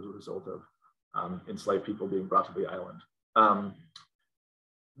transformations as a result of enslaved people being brought to the island.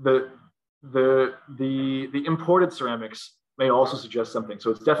 The imported ceramics may also suggest something.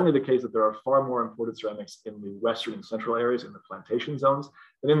 So it's definitely the case that there are far more imported ceramics in the western and central areas in the plantation zones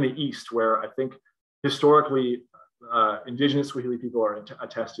than in the east, where I think historically indigenous Swahili people are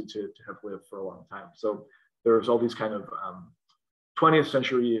attested to have lived for a long time. So there's all these kind of 20th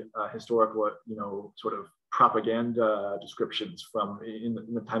century historical, sort of propaganda descriptions from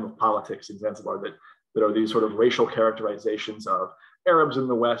in the time of politics in Zanzibar that are these sort of racial characterizations of Arabs in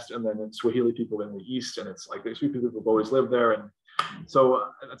the West and then Swahili people in the East. And it's like the Swahili people have always lived there. And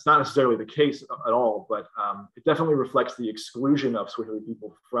so it's not necessarily the case at all, but it definitely reflects the exclusion of Swahili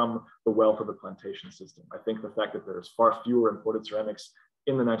people from the wealth of the plantation system. I think the fact that there's far fewer imported ceramics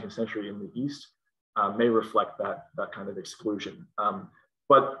in the 19th century in the East may reflect that kind of exclusion.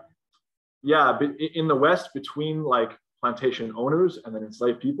 But yeah, in the West, between like plantation owners and then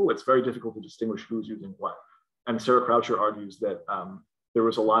enslaved people, it's very difficult to distinguish who's using what. And Sarah Croucher argues that there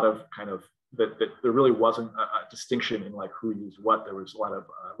was a lot of kind of, that there really wasn't a distinction in like who used what. There was a lot of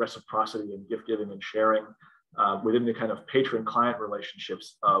reciprocity and gift giving and sharing within the kind of patron-client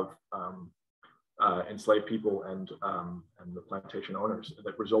relationships of enslaved people and the plantation owners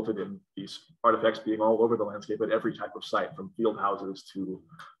that resulted in these artifacts being all over the landscape at every type of site, from field houses to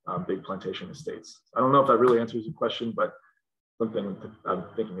big plantation estates. I don't know if that really answers your question, but something I'm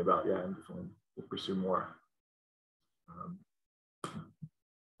thinking about, yeah, and definitely will pursue more.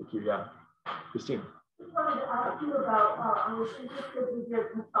 Thank you, yeah. Christine. I just wanted to ask you about, I was interested with your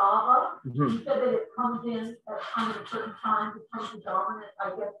cassava. You said that it comes in at kind of a certain time, becomes the dominant, I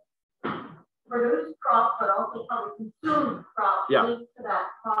guess, produced crop, but also probably consumed crop linked to that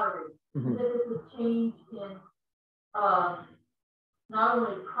pottery. And that there's a change in not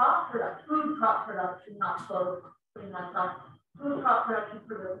only crop production, food crop production, not both, putting that aside, food crop production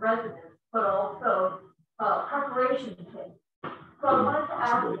for the residents, but also preparation kits. So I wanted to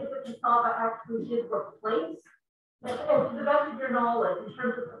ask if the cassava actually did replace, and to the best of your knowledge, in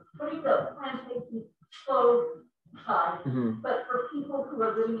terms of putting the plantation closed side, but for people who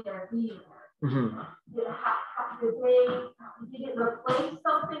are living there and eating there, did it replace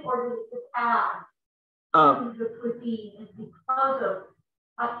something, or did it just add to the cuisine? And because of,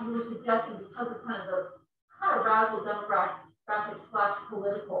 you were suggesting, because of kind of radical demographic /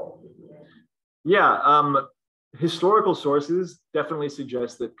 political situation. Yeah. Historical sources definitely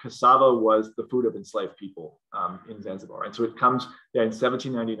suggest that cassava was the food of enslaved people in Zanzibar. And so it comes in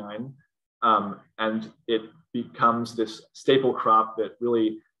 1799, and it becomes this staple crop that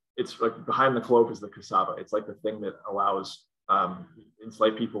really, it's like behind the cloak is the cassava. It's like the thing that allows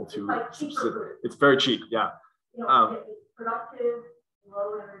enslaved people to, it's very cheap, yeah. It's productive,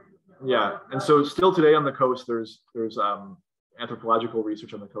 low energy. Yeah, and so still today on the coast, there's anthropological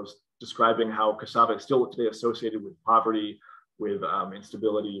research on the coast describing how cassava is still today associated with poverty, with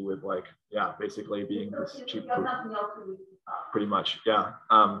instability, with like, yeah, basically being this cheap food. Pretty much, yeah.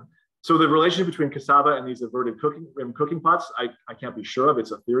 So the relationship between cassava and these averted cooking pots, I can't be sure of.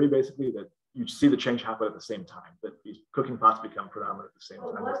 It's a theory basically that you see the change happen at the same time, that these cooking pots become predominant at the same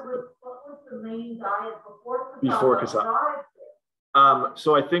time. What was the main diet before cassava? Before cassava.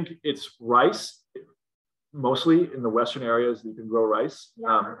 So I think it's rice. Mostly in the Western areas, you can grow rice.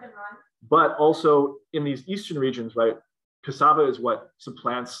 But also in these Eastern regions, right, cassava is what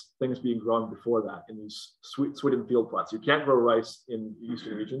supplants things being grown before that in these swidden field plots. You can't grow rice in the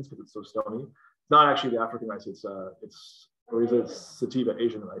Eastern regions because it's so stony. It's not actually the African rice, it's or is it sativa,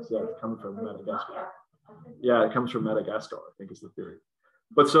 Asian rice? Yeah, it comes from Madagascar. Yeah, it comes from Madagascar, I think is the theory.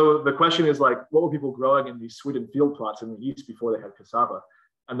 But so the question is like, what were people growing in these swidden field plots in the East before they had cassava?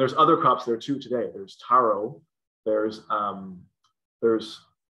 And there's other crops there too today. There's taro, there's I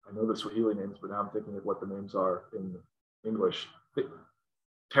know the Swahili names, but now I'm thinking of what the names are in English.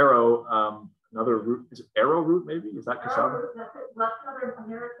 Taro, another root, is it arrowroot maybe? Is that cassava? That's it, West Southern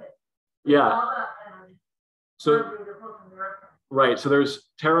American. Yeah. So, right, so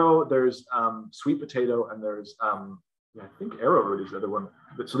there's taro, there's sweet potato, and there's, I think arrowroot is the other one.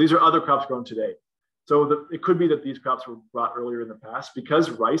 So these are other crops grown today. So it could be that these crops were brought earlier in the past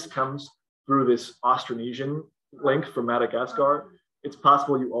because rice comes through this Austronesian link from Madagascar, it's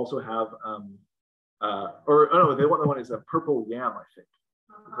possible you also have, the other one is a purple yam, I think.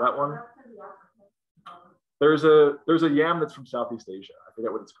 Is that one? There's a yam that's from Southeast Asia. I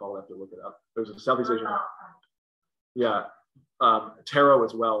forget what it's called. I have to look it up. There's a Southeast Asian. Yeah, taro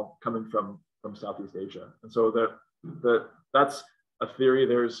as well, coming from Southeast Asia, and so that's a theory.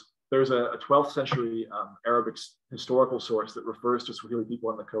 There's a 12th century Arabic historical source that refers to Swahili people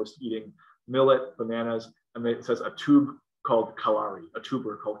on the coast eating millet, bananas, and it says a tuber called kalari.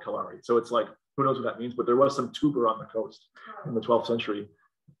 So it's like, who knows what that means, but there was some tuber on the coast in the 12th century.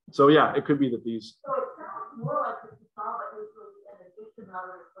 So yeah, it could be that these. So it sounds more like the Cassava is really an addition, not a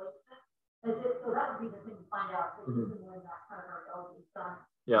replacement. So that would be the thing to find out if when that kind of archaeology is done.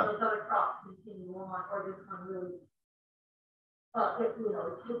 Yeah. Those other crops continue on, or this one really, it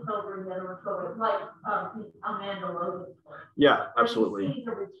tips over and then it's over. It's like Amanda Logan's work. Yeah, absolutely. These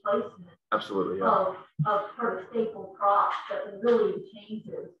are replacement. Absolutely, yeah. Of sort of staple crops that really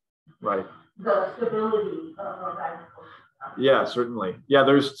changes the stability of agriculture. Yeah, certainly. Yeah,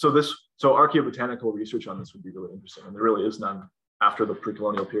 so archaeobotanical research on this would be really interesting, and there really is none after the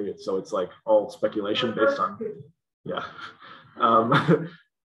pre-colonial period. So it's like all speculation based on,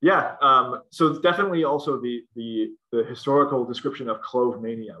 so it's definitely also the historical description of clove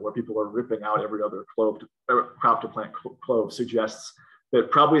mania, where people are ripping out every other crop to plant cloves, suggests that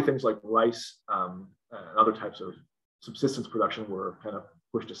probably things like rice and other types of subsistence production were kind of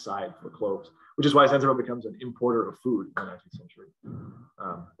pushed aside for cloves, which is why Zanzibar becomes an importer of food in the 19th century.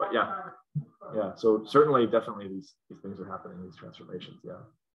 But yeah, so certainly, definitely these things are happening, these transformations, yeah.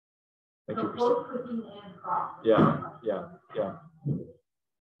 Thank you, Christine. Yeah.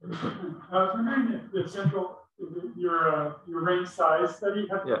 I was wondering if the central, your range size study,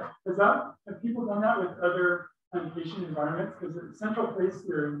 have people done that with other plantation environments? Because the central place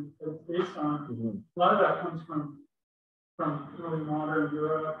here is based on, a lot of that comes from early modern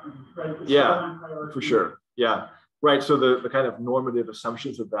Europe, and, right? For sure. Yeah, right. So the kind of normative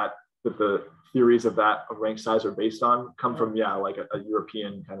assumptions of that the theories of rank size are based on come from like a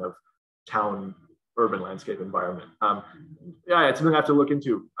European kind of town urban landscape environment. It's something I have to look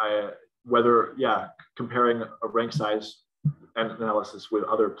into. Comparing a rank size and analysis with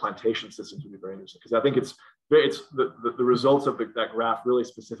other plantation systems would be very interesting, because I think it's the results of that graph really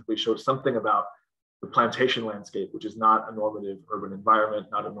specifically show something about the plantation landscape, which is not a normative urban environment,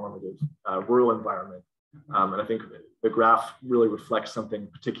 not a normative rural environment. And I think the graph really reflects something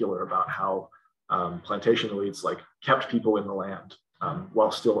particular about how plantation elites kept people in the land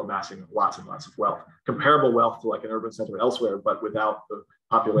while still amassing lots and lots of wealth, comparable wealth to like an urban center elsewhere, but without the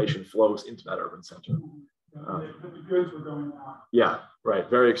population flows into that urban center. The goods were going out. Yeah, right.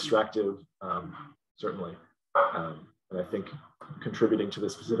 Very extractive, certainly. And I think contributing to the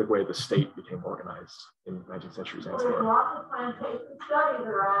specific way the state became organized in 19th century Zanzibar. There's lots of plantation studies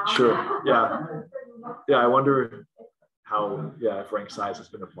around. Sure, yeah. I wonder how, if rank size has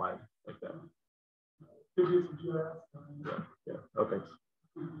been applied like that. Yeah. Oh, thanks.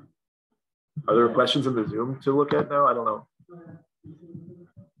 Are there questions in the Zoom to look at now? I don't know.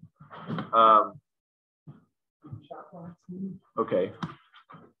 Okay.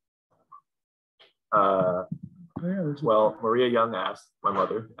 Well, Maria Young my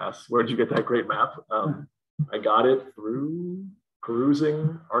mother asked, where did you get that great map? I got it through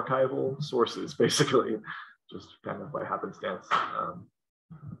perusing archival sources, basically, just kind of by happenstance.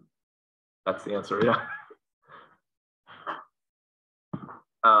 That's the answer, yeah.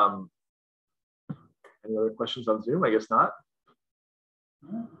 Any other questions on Zoom? I guess not.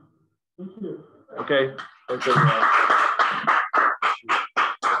 Thank you. Okay, thanks everyone.